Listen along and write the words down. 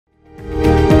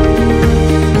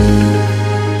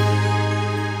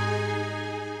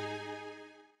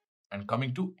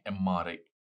Coming to MRI.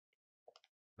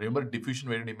 Remember, diffusion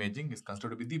variant imaging is considered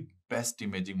to be the best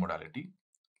imaging modality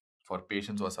for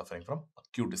patients who are suffering from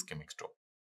acute ischemic stroke.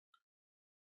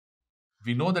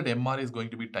 We know that MRI is going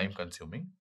to be time consuming,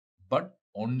 but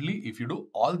only if you do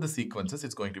all the sequences,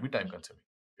 it's going to be time consuming.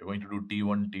 You're going to do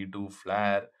T1, T2,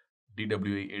 FLAR,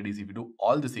 DWA, ADC. If you do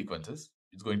all the sequences,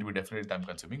 it's going to be definitely time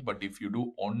consuming. But if you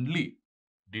do only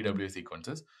DWA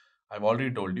sequences, I've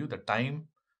already told you the time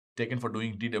taken for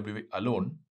doing DWA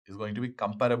alone is going to be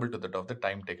comparable to that of the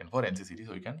time taken for NCCT.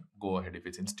 So you can go ahead if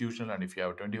it's institutional, and if you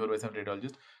have a 24/7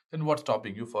 radiologist, then what's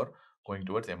stopping you for going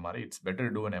towards MRI? It's better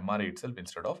to do an MRI itself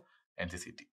instead of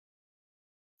NCCT.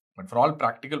 But for all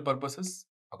practical purposes,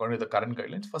 according to the current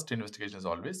guidelines, first investigation is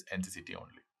always NCCT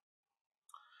only.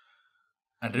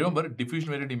 And remember, diffusion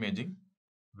variant imaging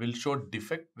will show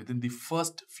defect within the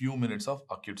first few minutes of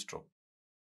acute stroke.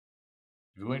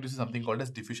 You're going to see something called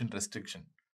as diffusion restriction,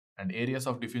 and areas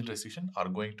of diffusion restriction are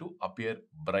going to appear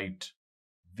bright,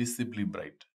 visibly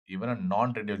bright. Even a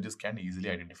non-radiologist can easily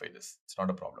identify this. It's not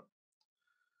a problem.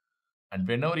 And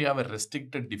whenever you have a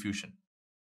restricted diffusion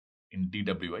in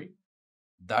DWI,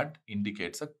 that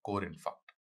indicates a core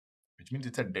infarct, which means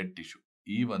it's a dead tissue,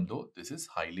 even though this is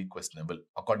highly questionable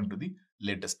according to the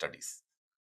latest studies.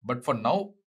 But for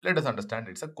now, let us understand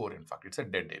it's a core infarct, it's a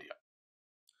dead area.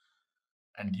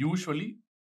 And usually,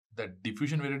 the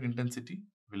diffusion variant intensity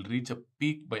will reach a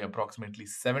peak by approximately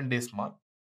 7 days mark,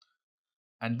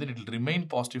 and then it will remain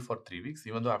positive for 3 weeks,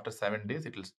 even though after 7 days,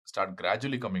 it will start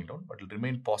gradually coming down, but it will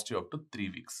remain positive up to 3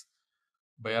 weeks.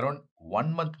 By around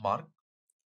 1 month mark,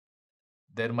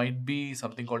 there might be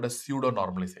something called a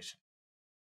pseudo-normalization.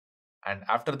 And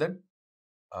after that,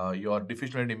 your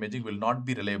diffusion variant imaging will not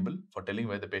be reliable for telling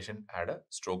whether the patient had a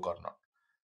stroke or not.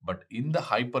 But in the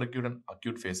hyperacute and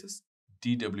acute phases,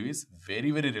 DW is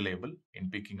very, very reliable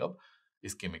in picking up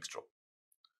ischemic stroke.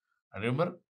 And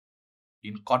remember,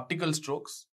 in cortical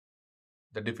strokes,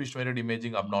 the diffusion variant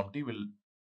imaging abnormality will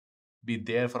be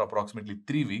there for approximately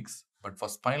 3 weeks. But for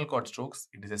spinal cord strokes,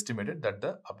 it is estimated that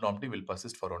the abnormality will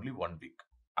persist for only 1 week.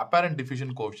 Apparent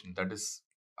diffusion coefficient, that is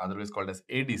otherwise called as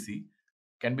ADC,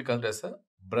 can be considered as a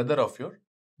brother of your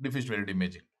diffusion variant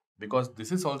imaging, because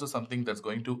this is also something that's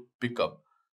going to pick up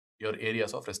your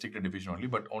areas of restricted diffusion only,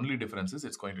 but only difference is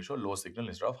it's going to show low signal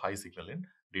instead of high signal in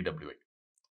DWA.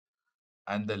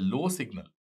 And the low signal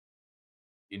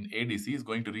in ADC is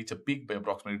going to reach a peak by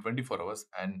approximately 24 hours,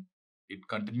 and it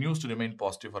continues to remain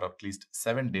positive for at least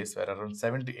 7 days, where around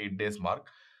 7 to 8 days mark,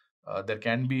 there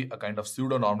can be a kind of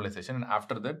pseudo-normalization, and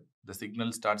after that, the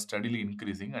signal starts steadily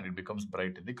increasing and it becomes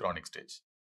bright in the chronic stage.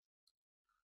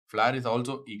 FLAR is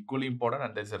also equally important,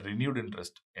 and there is a renewed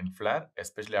interest in FLAR,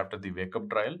 especially after the wake-up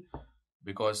trial,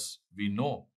 because we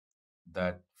know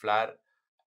that FLAR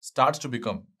starts to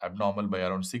become abnormal by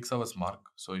around 6 hours mark.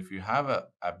 So if you have a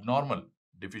abnormal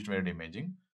diffusion variant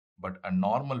imaging, but a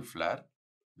normal FLAR,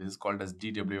 this is called as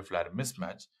DWA FLAR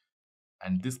mismatch.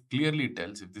 And this clearly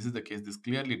tells, if this is the case, this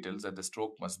clearly tells that the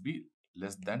stroke must be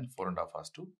less than 4.5 hours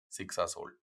to 6 hours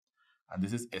old. And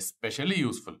this is especially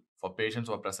useful for patients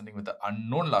who are presenting with the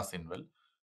unknown last inval,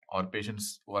 or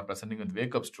patients who are presenting with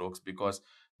wake-up strokes, because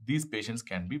these patients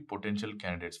can be potential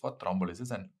candidates for thrombolysis,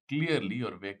 and clearly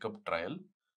your wake-up trial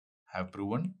have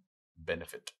proven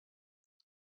benefit.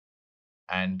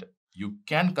 And you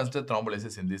can consider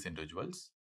thrombolysis in these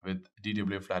individuals with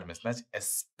DWA FLAR mismatch,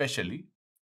 especially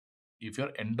if your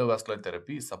endovascular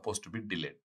therapy is supposed to be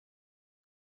delayed.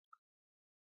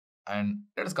 And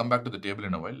let us come back to the table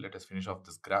in a while. Let us finish off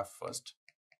this graph first.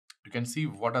 You can see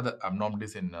what are the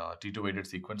abnormalities in T2 weighted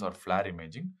sequence or FLAR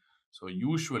imaging. So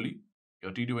usually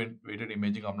your T2 weighted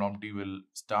imaging abnormality will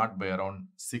start by around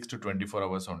 6 to 24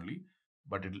 hours only,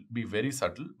 but it will be very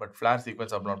subtle. But FLAR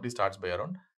sequence abnormality starts by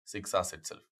around 6 hours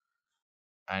itself.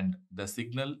 And the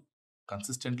signal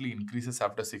consistently increases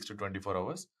after 6 to 24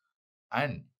 hours.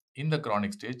 And in the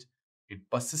chronic stage, it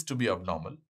persists to be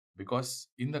abnormal, because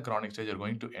in the chronic stage, you're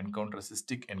going to encounter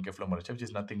cystic encephalomalacia, which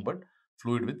is nothing but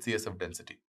fluid with CSF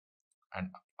density. And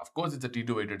of course, it's a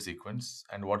T2 weighted sequence,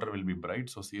 and water will be bright.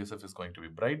 So CSF is going to be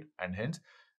bright, and hence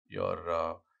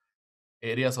your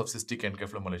areas of cystic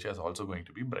encephalomalacia is also going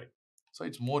to be bright. So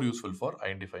it's more useful for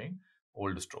identifying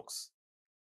old strokes.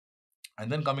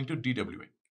 And then coming to DWA.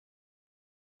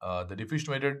 The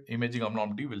diffusion weighted imaging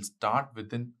abnormality will start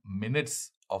within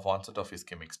minutes of onset of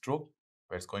ischemic stroke,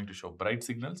 where it's going to show bright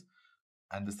signals,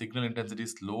 and the signal intensity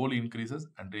slowly increases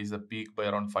and reaches a peak by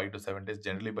around 5 to 7 days,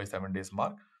 generally by 7 days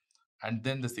mark. And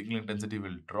then the signal intensity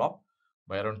will drop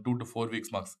by around 2 to 4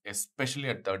 weeks marks, especially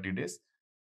at 30 days.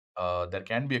 There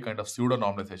can be a kind of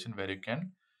pseudo-normalization where you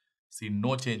can see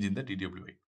no change in the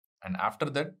DWA. And after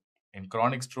that, in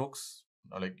chronic strokes,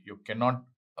 like you cannot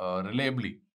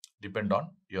reliably depend on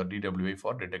your DWI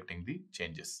for detecting the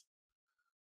changes.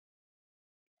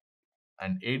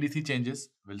 And ADC changes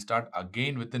will start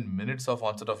again within minutes of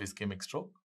onset of ischemic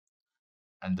stroke,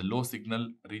 and the low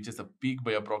signal reaches a peak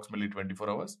by approximately 24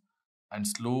 hours, and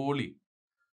slowly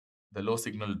the low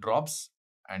signal drops,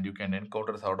 and you can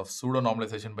encounter sort of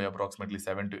pseudo-normalization by approximately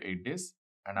 7 to 8 days.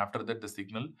 And after that, the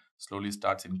signal slowly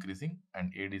starts increasing,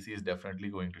 and ADC is definitely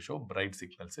going to show bright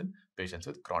signals in patients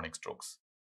with chronic strokes.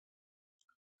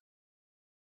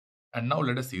 And now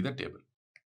let us see the table.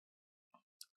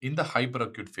 In the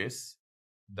hyperacute phase,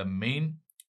 the main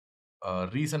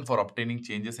reason for obtaining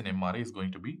changes in MRI is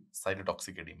going to be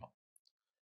cytotoxic edema.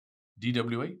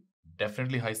 DWI,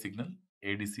 definitely high signal.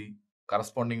 ADC,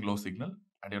 corresponding low signal.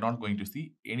 And you're not going to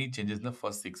see any changes in the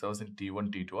first 6 hours in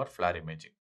T1, T2 or FLAR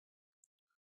imaging.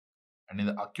 And in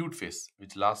the acute phase,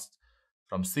 which lasts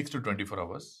from 6 to 24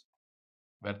 hours,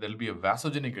 where there will be a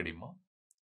vasogenic edema,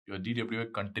 your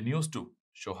DWI continues to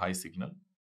show high signal.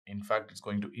 In fact, it's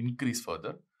going to increase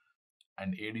further,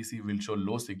 and ADC will show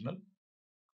low signal.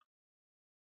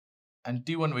 And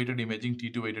T1 weighted imaging,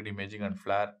 T2 weighted imaging, and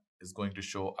FLAR is going to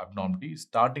show abnormality,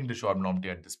 starting to show abnormality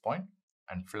at this point.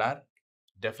 And FLAR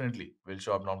definitely will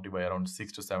show abnormality by around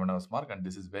 6 to 7 hours mark. And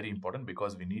this is very important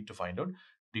because we need to find out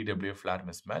DWI FLAR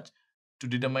mismatch to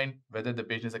determine whether the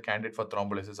patient is a candidate for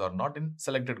thrombolysis or not in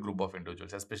selected group of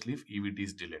individuals, especially if EVT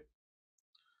is delayed.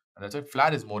 And that's why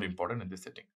FLAR is more important in this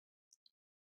setting.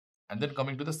 And then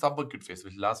coming to the subacute phase,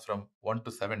 which lasts from 1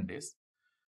 to 7 days,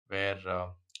 where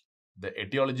the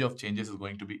etiology of changes is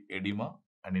going to be edema,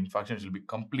 and infarction will be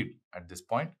complete at this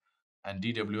point, and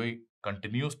DWI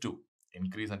continues to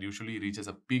increase and usually reaches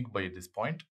a peak by this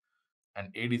point,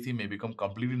 and ADC may become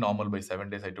completely normal by 7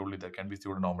 days. I told you there can be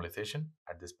pseudo-normalization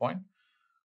at this point.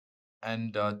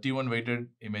 And T1 weighted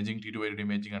imaging, T2 weighted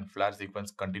imaging, and FLAR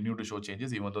sequence continue to show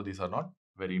changes, even though these are not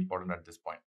very important at this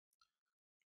point.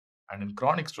 And in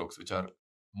chronic strokes, which are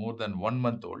more than 1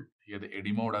 month old, here the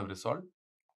edema would have resolved,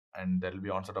 and there will be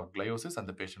onset of gliosis, and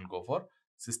the patient will go for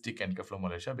cystic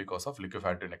encephalomalacia because of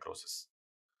liquefied necrosis.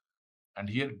 And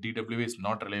here DWA is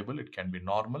not reliable. It can be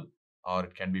normal, or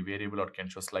it can be variable, or it can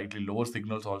show slightly lower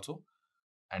signals also.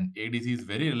 And ADC is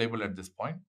very reliable at this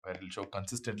point, where it will show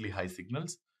consistently high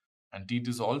signals. And T2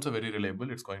 is also very reliable.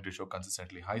 It's going to show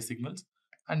consistently high signals.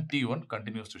 And T1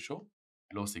 continues to show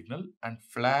low signal. And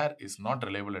FLAR is not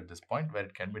reliable at this point, where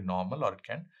it can be normal or it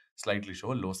can slightly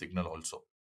show a low signal also.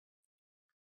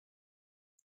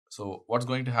 So what's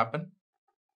going to happen?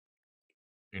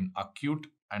 In acute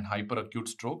and hyperacute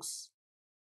strokes,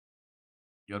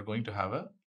 you're going to have a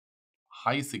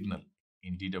high signal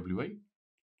in DWI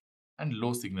and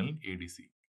low signal in ADC.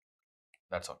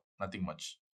 That's all, nothing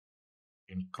much.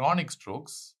 In chronic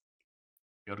strokes,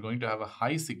 you're going to have a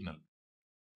high signal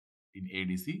in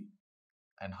ADC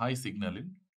and high signal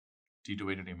in T2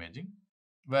 weighted imaging,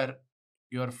 where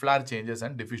your FLAR changes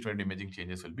and diffusion weighted imaging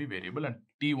changes will be variable, and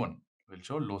T1 will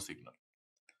show low signal.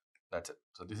 That's it.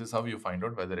 So this is how you find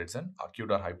out whether it's an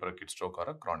acute or hyperacute stroke or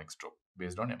a chronic stroke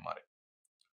based on MRI.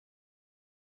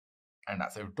 And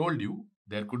as I've told you,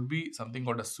 there could be something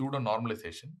called a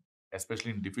pseudo-normalization,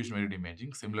 especially in diffusion weighted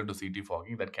imaging, similar to CT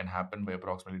fogging, that can happen by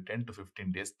approximately 10 to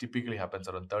 15 days, typically happens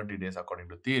around 30 days according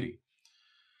to theory,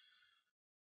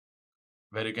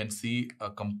 where you can see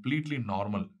a completely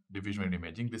normal diffusion weighted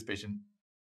imaging. This patient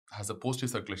has a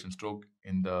posterior circulation stroke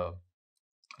in the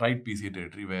right PCA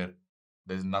territory, where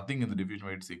there is nothing in the diffusion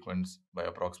weighted sequence by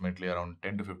approximately around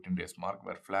 10 to 15 days mark,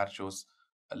 where FLAR shows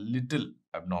a little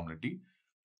abnormality.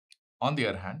 On the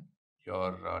other hand,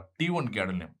 your T1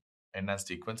 gadolinium enhanced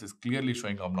sequence is clearly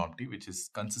showing abnormality, which is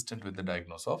consistent with the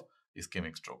diagnosis of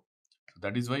ischemic stroke. So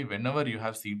that is why whenever you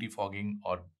have CT fogging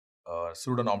or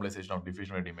pseudo-normalization of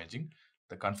diffusion weighted imaging,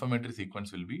 the confirmatory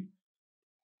sequence will be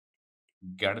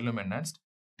gadolinium enhanced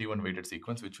T1 weighted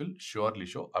sequence, which will surely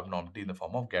show abnormality in the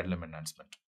form of gadolinium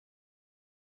enhancement.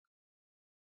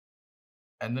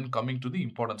 And then coming to the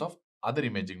importance of other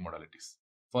imaging modalities.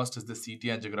 First is the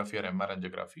CT angiography or MR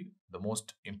angiography. The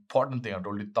most important thing, I've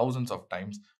told you thousands of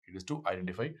times, it is to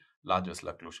identify large vessel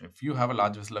occlusion. If you have a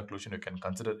large vessel occlusion, you can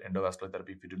consider endovascular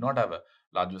therapy. If you do not have a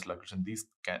large vessel occlusion, these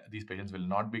patients will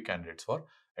not be candidates for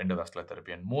endovascular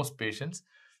therapy. And most patients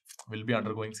will be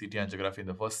undergoing CT angiography in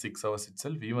the first 6 hours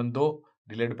itself. Even though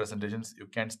delayed presentations you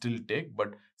can still take,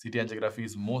 but CT angiography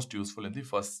is most useful in the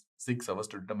first 6 hours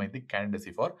to determine the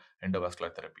candidacy for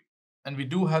endovascular therapy. And we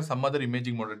do have some other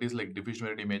imaging modalities like diffusion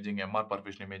weighted imaging, MR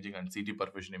perfusion imaging, and CT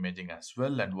perfusion imaging as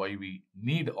well. And why we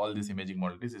need all these imaging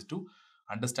modalities is to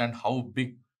understand how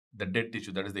big the dead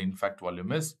tissue, that is the infarct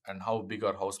volume is, and how big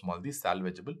or how small the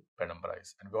salvageable penumbra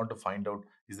is. And we want to find out,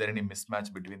 is there any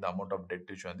mismatch between the amount of dead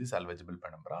tissue and the salvageable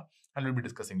penumbra? And we'll be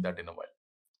discussing that in a while.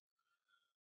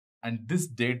 And this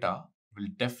data will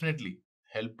definitely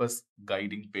help us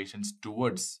guiding patients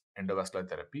towards endovascular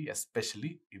therapy,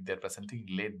 especially if they're presenting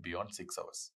late beyond 6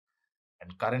 hours.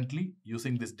 And currently,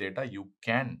 using this data, you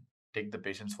can take the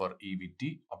patients for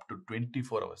EVT up to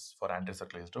 24 hours for anterior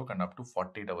circulation stroke and up to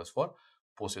 48 hours for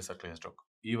posterior circulation stroke.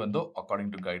 Even though,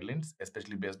 according to guidelines,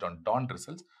 especially based on DAWN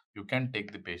results, you can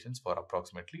take the patients for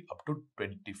approximately up to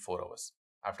 24 hours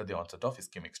after the onset of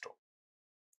ischemic stroke.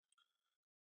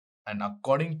 And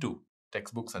according to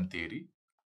textbooks and theory,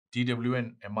 TW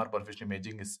and MR perfusion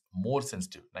imaging is more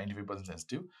sensitive, 95%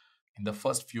 sensitive, in the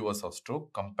first few hours of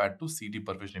stroke compared to CT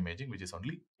perfusion imaging, which is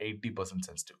only 80%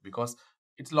 sensitive, because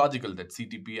it's logical that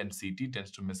CTP and CT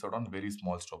tends to miss out on very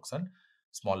small strokes and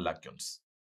small lacunes.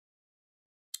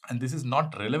 And this is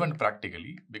not relevant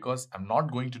practically because I'm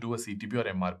not going to do a CTP or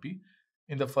MRP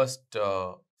in the first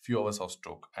few hours of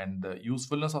stroke. And the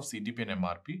usefulness of CTP and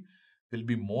MRP will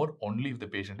be more only if the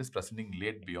patient is presenting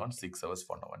late beyond 6 hours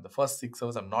for now. And the first 6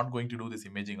 hours, I'm not going to do this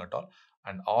imaging at all.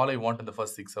 And all I want in the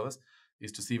first 6 hours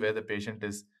is to see whether the patient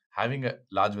is having a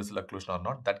large vessel occlusion or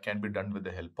not. That can be done with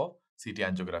the help of CT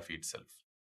angiography itself.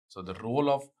 So the role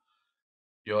of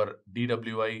your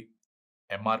DWI,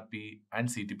 MRP and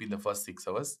CTP in the first 6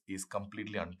 hours is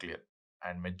completely unclear.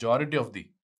 And majority of the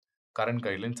current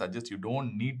guidelines suggest you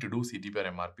don't need to do CTP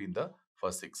or MRP in the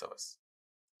first 6 hours.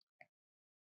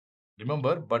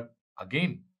 Remember, but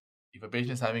again, if a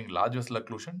patient is having large vessel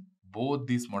occlusion, both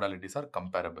these modalities are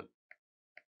comparable.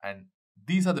 And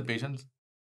these are the patients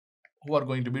who are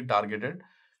going to be targeted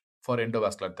for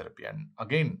endovascular therapy. And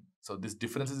again, so this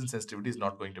differences in sensitivity is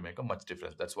not going to make a much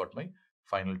difference. That's what my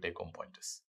final take-home point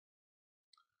is.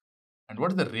 And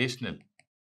what is the rationale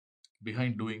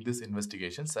behind doing these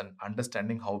investigations and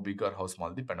understanding how big or how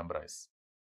small the penumbra is?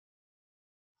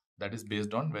 That is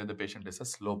based on whether the patient is a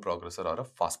slow progressor or a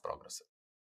fast progressor.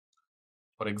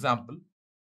 For example,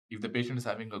 if the patient is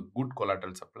having a good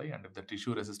collateral supply and if the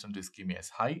tissue resistance to ischemia is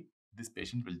high, this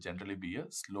patient will generally be a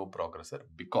slow progressor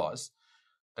because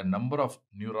the number of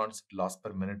neurons lost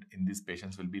per minute in these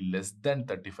patients will be less than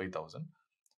 35,000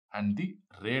 and the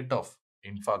rate of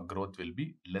infarct growth will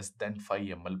be less than 5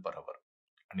 ml per hour.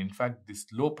 And in fact, these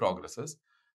slow progressors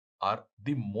are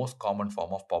the most common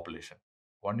form of population.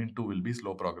 1 in 2 will be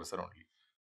slow progressor only.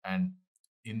 And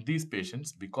in these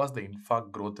patients, because the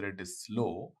infarct growth rate is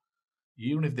slow,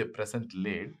 even if they present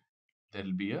late, there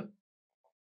will be a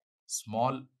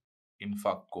small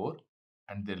infarct core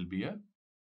and there will be a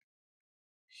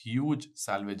huge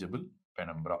salvageable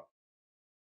penumbra.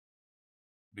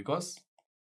 Because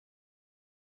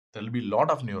there will be a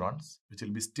lot of neurons which will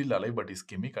be still alive but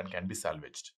ischemic and can be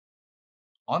salvaged.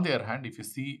 On the other hand, if you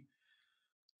see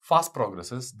fast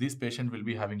progressors, these patients will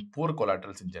be having poor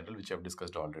collaterals in general, which I have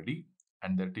discussed already,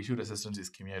 and their tissue resistance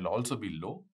ischemia will also be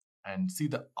low. And see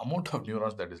the amount of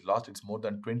neurons that is lost, it's more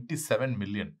than 27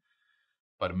 million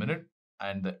per minute,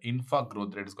 and the infarct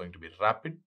growth rate is going to be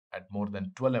rapid at more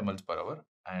than 12 ml per hour.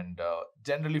 And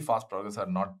generally, fast progressors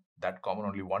are not that common.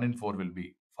 Only 1 in 4 will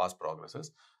be fast progressors.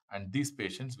 And these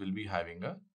patients will be having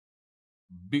a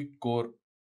big core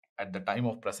at the time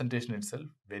of presentation itself,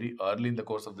 very early in the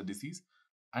course of the disease,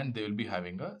 and they will be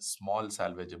having a small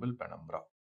salvageable penumbra.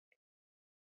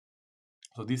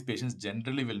 So these patients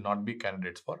generally will not be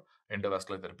candidates for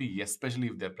endovascular therapy, especially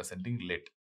if they're presenting late,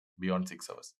 beyond 6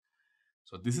 hours.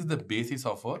 So this is the basis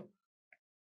of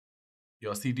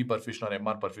your CT perfusion or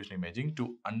MR perfusion imaging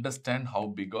to understand how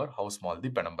big or how small the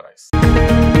penumbra is.